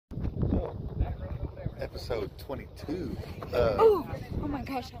Episode 22. Oh my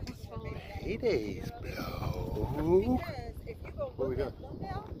gosh, I almost fell. PayDay's, bro. What are we doing?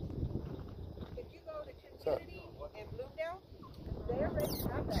 If you go to Community and Bloomdale, they're ready to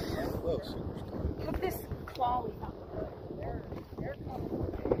have that. Whoa, superstar. Look at this claw we found. They're coming.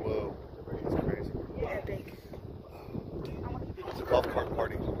 Whoa, it's crazy. Yeah, Big. It's a golf cart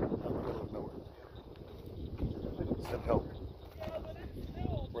party out in the middle of nowhere. Send help.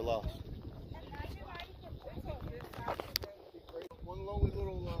 We're lost. One lonely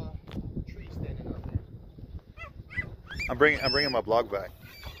little tree standing out there. I'm bringing my blog back.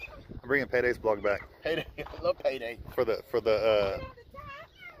 I'm bringing PayDay's blog back. Payday, I love Payday. For the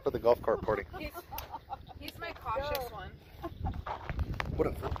golf cart party. He's my cautious one. What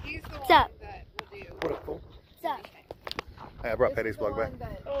up, fool? He's the one Sup? that will do. What up, fool? What's up? Hey, I brought PayDay's blog back.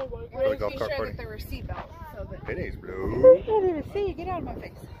 Oh my For the golf cart party. That there were seatbelts. So that PayDay's, bro. I can't even see you. Get out of my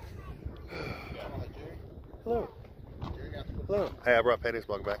face. Hello. Hello. Hey, I brought PayDay's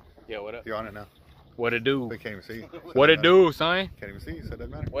blog back. Yeah, what up? You're on it now. What it do? We can't even see you. What it do, son? Can't even see you, so it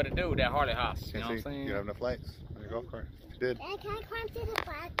doesn't matter. What it do? That Harley house. You Can't know what I'm see. saying? You have enough lights on your golf cart. You did. Can I climb to the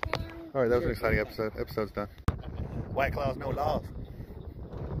platform? All right, that was an exciting episode. Episode's done. White Claws, no laws.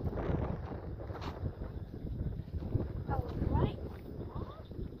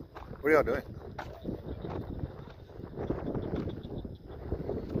 What are y'all doing?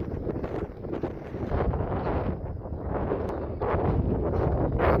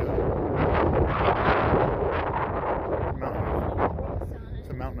 It's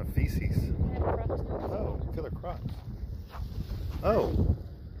a mountain of feces. Oh, killer crocs. Oh,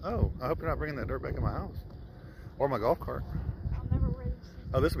 I hope you're not bringing that dirt back in my house. Or my golf cart. I'll never wear this.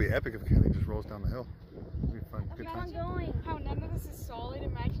 Oh, this would be epic if Kelly just rolls down the hill. It'd be fun. Good times. Going. How none of this is solid.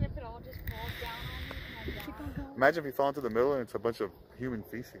 Imagine if it all just falls down on me and I keep on going. Imagine if you fall into the middle and it's a bunch of human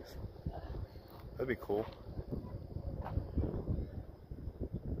feces. That'd be cool.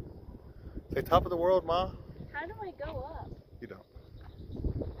 Say top of the world, Ma. How do I go up? You don't.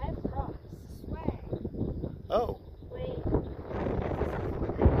 I have crocs. Swag. Oh. Wait.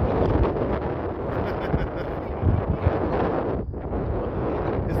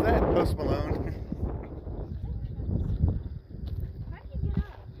 Is that Post Malone? How do you get up?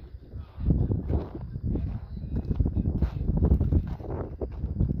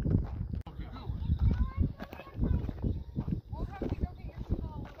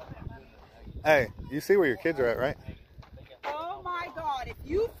 Hey, you see where your kids are at, right? Oh my God! If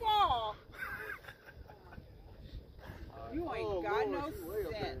you fall, you ain't got no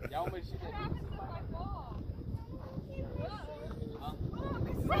sense. Y'all make sure that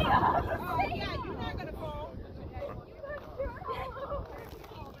Oh yeah, you're not gonna fall.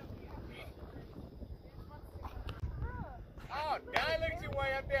 Oh, now look at you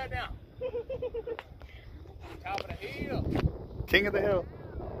way up there now. Top of the hill. King of the hill.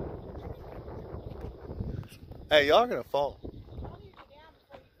 Hey, y'all are gonna fall. Don't even down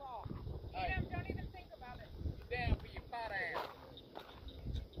before you fall. Don't even think about it. Down for your fat ass.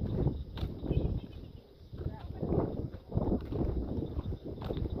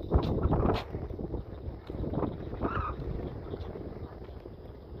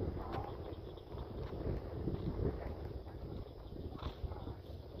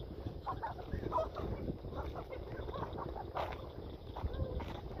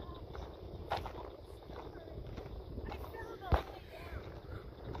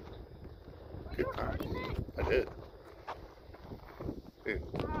 Good time. I did. Dude.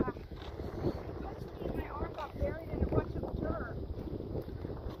 My arm got buried in a bunch of dirt.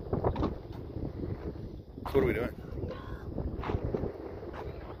 So what are we doing?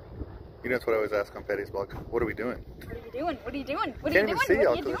 You know, that's what I always ask on PayDay's blog. What are we doing? What are you doing? What are you doing? What are Can't you even doing? see What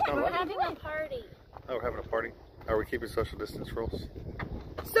y'all are you 'cause doing? there's no We're light. having a party. Oh, we're having a party. Are we keeping social distance rules?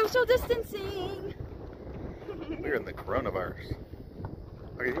 Social distancing. We're in the coronavirus.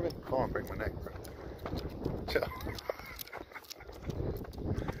 Okay, you can fall and break my neck, bro. Chill.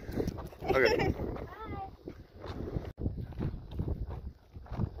 Okay.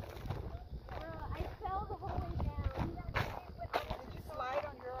 I fell the whole way down. Did you slide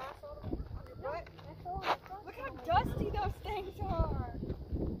on your ass on your butt? Look how dusty those things are.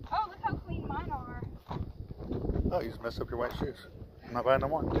 Oh, look how clean mine are. Oh, you just messed up your white shoes. I'm not buying no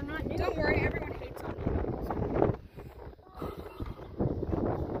more. I'm not new. Don't worry, everyone hates them.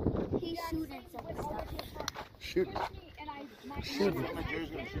 He's shooting some stuff. Shooting. Shooting. Jerry's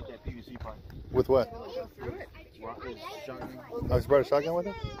gonna shoot that PVC pipe. With what? Shotgun. Oh, he's brought a shotgun with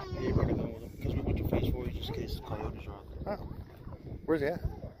him? Yeah, you brought a gun with him. Because we went to phase 4 just in case coyotes are out there. Oh. Where's he at? Say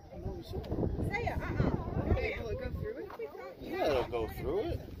it. Will it go through it? Yeah, it'll go through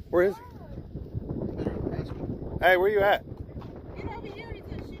it. Where is he? Better Hey, where you at? Get over here, he's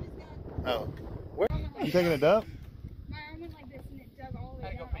gonna shoot his gun. Oh. Where? You taking a dump? My arm went like this and it dug all the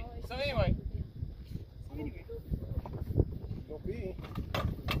way Gotta go down. pee. So anyway, Go pee.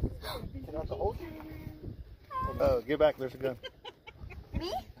 Can I have to hold you? Oh, get back. There's a gun.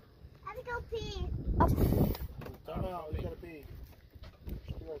 Me? I have to go pee. Time out. You gotta pee.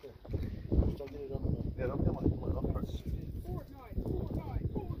 Stay right there. Just don't get it up. Yeah, don't come on.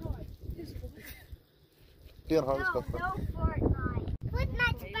 Be on Harley's golf cart. No Fortnite.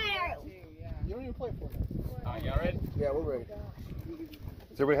 Fortnite's better. You don't even play Fortnite. alright, y'all ready? Yeah, we're ready.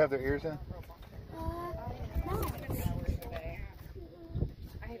 Does everybody have their ears in?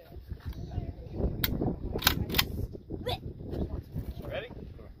 Ready?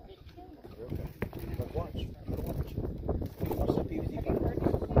 Okay. But watch. Watch the PVC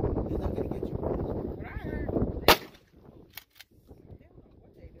pipe. He's not gonna get you.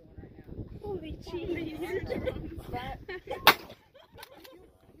 Holy cheese.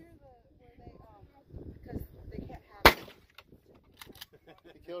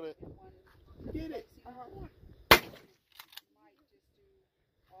 He killed it. Get it.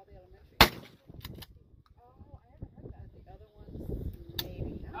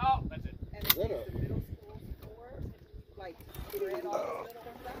 Oh, that's it. And Is that a- the middle school scores, like, spread all those little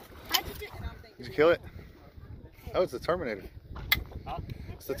ones out. And I'm thinking, Did you kill it? Oh, it's the Terminator. Huh?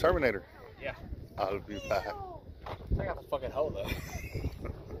 It's the Terminator. Yeah. I'll be back. Check out the fucking hole though.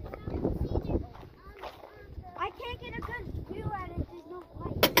 I can't get a good view at it. There's no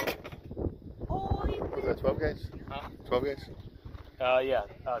light. Oh, you Was that 12 gauge? Huh? 12 gauge? Yeah,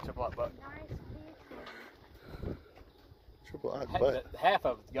 triple out butt. Triple odd butt. Half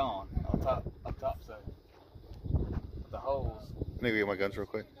of it's gone up top, so the holes. I need to get my guns real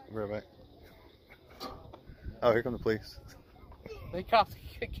quick. I'll be right back. Oh, here come the police. The cops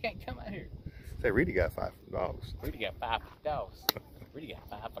can't come out here. Say, Reedy got 5 dogs. Reedy got 5 dogs. Reedy got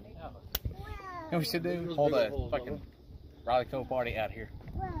 5 fucking dogs. You know what we should do? Hold a fucking Raleigh Cove party out here.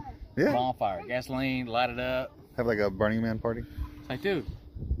 Yeah. Bonfire, gasoline, light it up. Have like a Burning Man party. It's like, dude,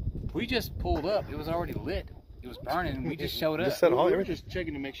 we just pulled up. It was already lit. It was burning, and we just showed up. Just set all We were everything. just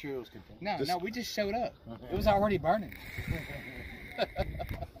checking to make sure it was contained. No, just- no, we just showed up. It was already burning.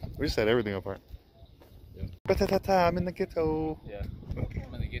 We just set everything apart. Yeah. Ba-ta-ta-ta, I'm in the ghetto. Yeah. I'm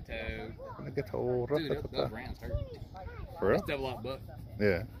gonna get to. In the ghetto. Dude, those Ra-ta-ta-ta. rounds hurt. For real? It's double up butt.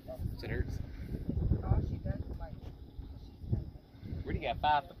 Yeah. It hurts. Really got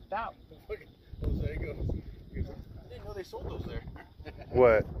 5 dogs. There you go. I didn't know they sold those there.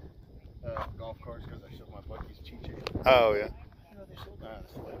 What? Golf carts, because I showed my buddies cheat sheet. Oh, yeah. You know they sold that.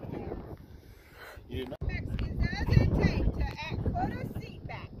 You didn't know? It doesn't take to put a seat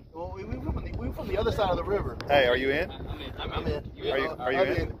back. Well, we were from the other side of the river. Hey, are you in? I'm in. I'm in. Are you I'm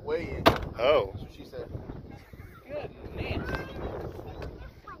in? Way in. Oh. That's what she said. Goodness.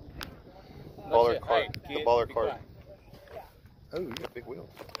 Baller Hey, cart. The kid, baller be cart. quiet. Oh, you got big wheels.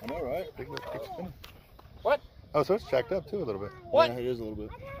 I know, right? Big wheels keep spinning. What? Oh, so it's jacked up too a little bit. What? Yeah, it is a little bit.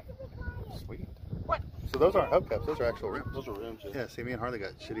 Sweet. What? So those aren't hubcaps, those are actual rims. Those are rims. Yeah, see, me and Harley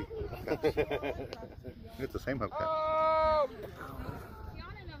got shitty hubcaps. We got the same hubcap. Oh!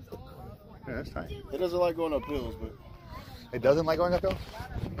 Kiana knows all of them. Yeah, that's tight. It doesn't like going up hills, but It doesn't like going up hills?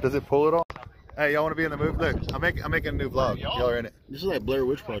 Does it pull it all? Hey, y'all want to be in the move? Look, I'm making a new vlog. Y'all are in it. this is like Blair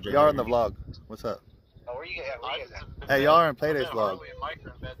Witch Project. Y'all are in the vlog. What's up? Oh, where you at? Hey, y'all are in PayDay's vlog.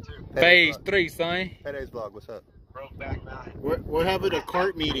 Phase 3, son. PayDay's vlog. What's up? We're having a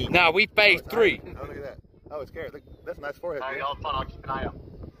cart meeting. No, we phase 3. Oh, look at that. Oh, it's scary. Look, that's a nice forehead. Dude. fun. I'll keep an eye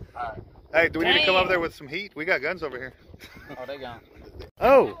out. Hey, do we need to come Damn. over there with some heat? We got guns over here. Oh, they gone.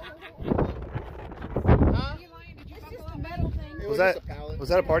 Oh, It's just a metal thing. was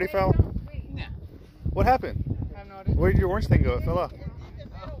that a party foul? Yeah. What happened? I have no idea. Where did your orange thing go? It fell off.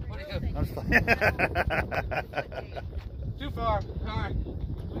 What do you do? I'm just playing. Too far. All right.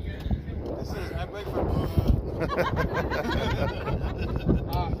 This is I'm waiting for.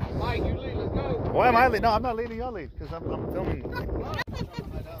 Mike, you lead. Let's go. Why am I leading? No, I'm not leading. Y'all lead because I'm filming.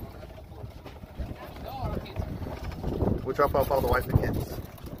 We drop off all the wife and kids.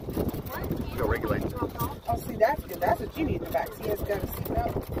 Go regulate. Oh, see, that's good. That's what you need in the back. See, it's got a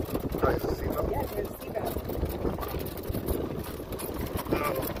seatbelt. Oh, it's a seatbelt. Yeah, it's got a seatbelt.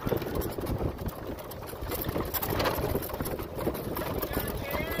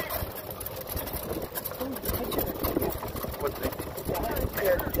 What thing?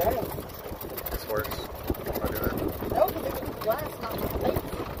 There it goes. It's worse. I'll do that. No, because it was glass, not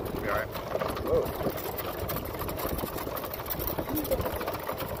plate. Be alright. Whoa.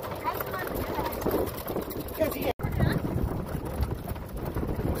 Because he had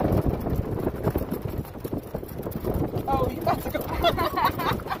Oh, you about to go.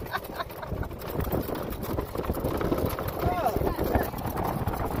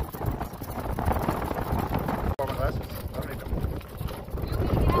 For my glasses? I don't need them.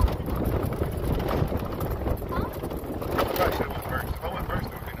 I probably should have went first. If I went first,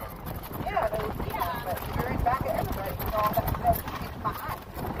 it would be normal. Yeah, they would see that, but you're in back of everybody. So all that gets my eye.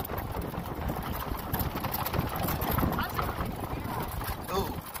 Ooh,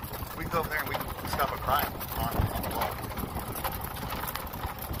 we can go over there and we can stop a crime on the wall.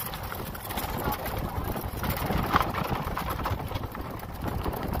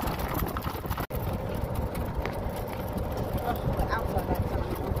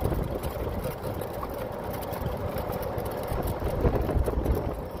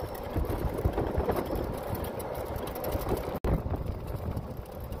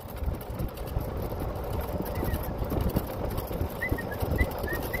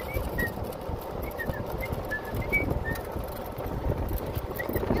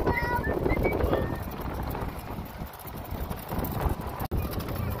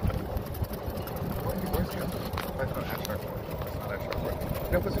 That's not Ashford. That's not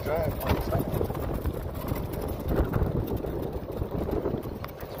Ashford. No, it's a drive.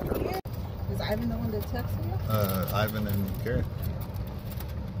 Is Ivan the one that texted you? Ivan and Garrett.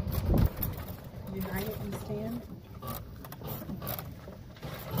 United we stand.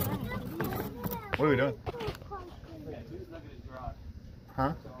 What are we doing?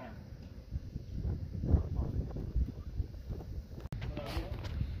 Huh?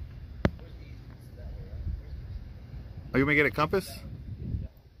 Are you gonna get a compass?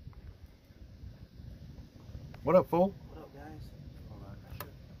 What up, fool? What up, guys?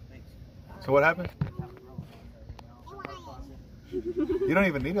 Thanks. So what happened? You don't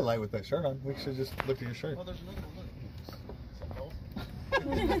even need a light with that shirt on. We should just look at your shirt. Oh, there's another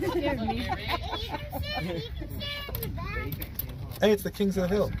one. Hey, it's the Kings of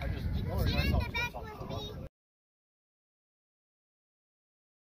the Hill.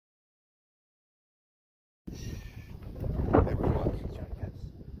 Neighborhood watch.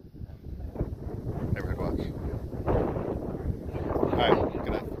 Neighborhood watch. All right,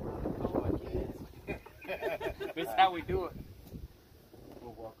 good night. This is how we do it.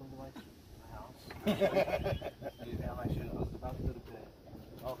 Well, welcome to my house. Yeah, I should. I was about to go to bed.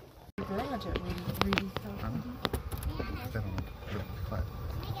 Oh. Garage at Reedy's house.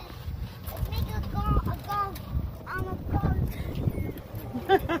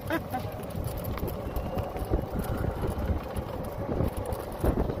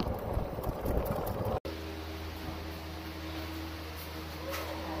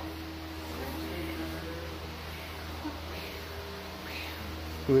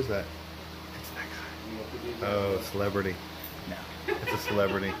 Who is that? It's that guy. Oh, celebrity. No. It's a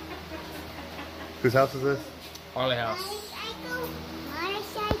celebrity. Whose house is this? Harley house.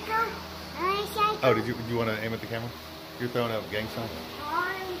 Oh, did you want to aim at the camera? You're throwing up gang signs?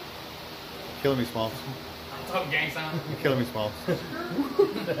 Killing me, Smalls. What's up, gang sign? You're killing me, Smalls.